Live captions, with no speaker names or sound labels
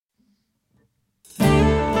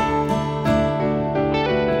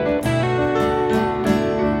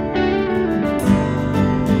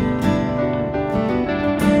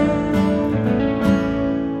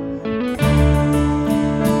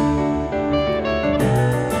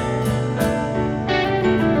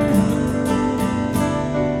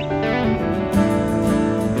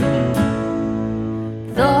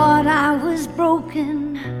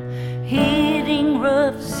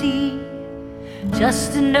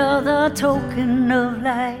another token of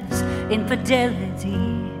life's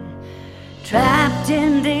infidelity. Trapped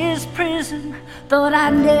in this prison, thought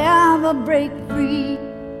I'd never break free.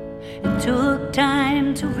 It took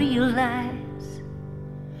time to realize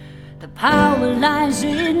the power lies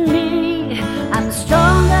in me. I'm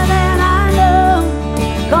stronger than I know,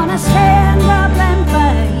 gonna stand up and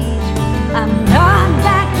fight. I'm not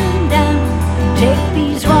backing down, take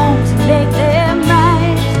these wrongs and make them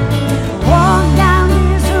right. Walk down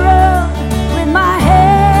this road with my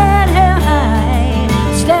head held high.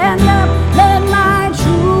 Stand up, let my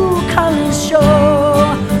true colors show.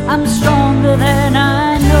 I'm stronger than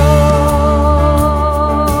I know.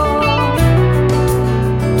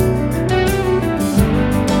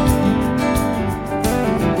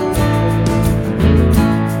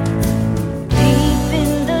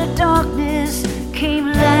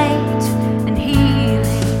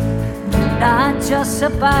 Not just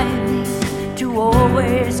surviving, to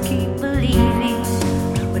always keep believing.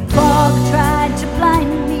 When fog tried to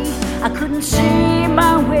blind me, I couldn't see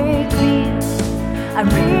my way clear. I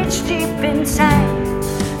reached deep inside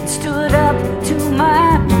and stood up to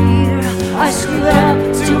my fear. I stood up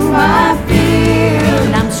to my fear.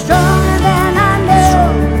 And I'm stronger than I know,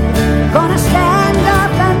 gonna stand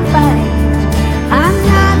up and fight. I'm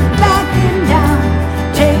not backing down,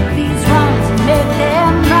 take these wrongs and make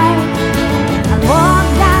them right. Walk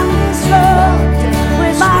down this road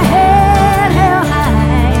with my head held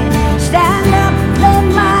high. Stand up, let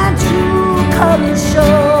my true colors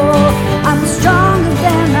show. I'm stronger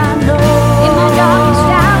than I know. In my darkest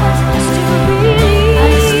hours, I still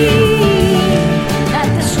believe that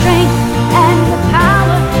the strength and the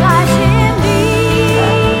power lies in me.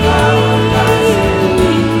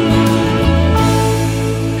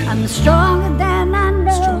 I'm stronger than I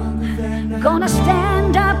know, gonna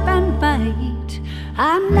stand up and fight.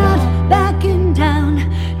 I'm not backing down,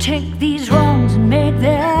 take these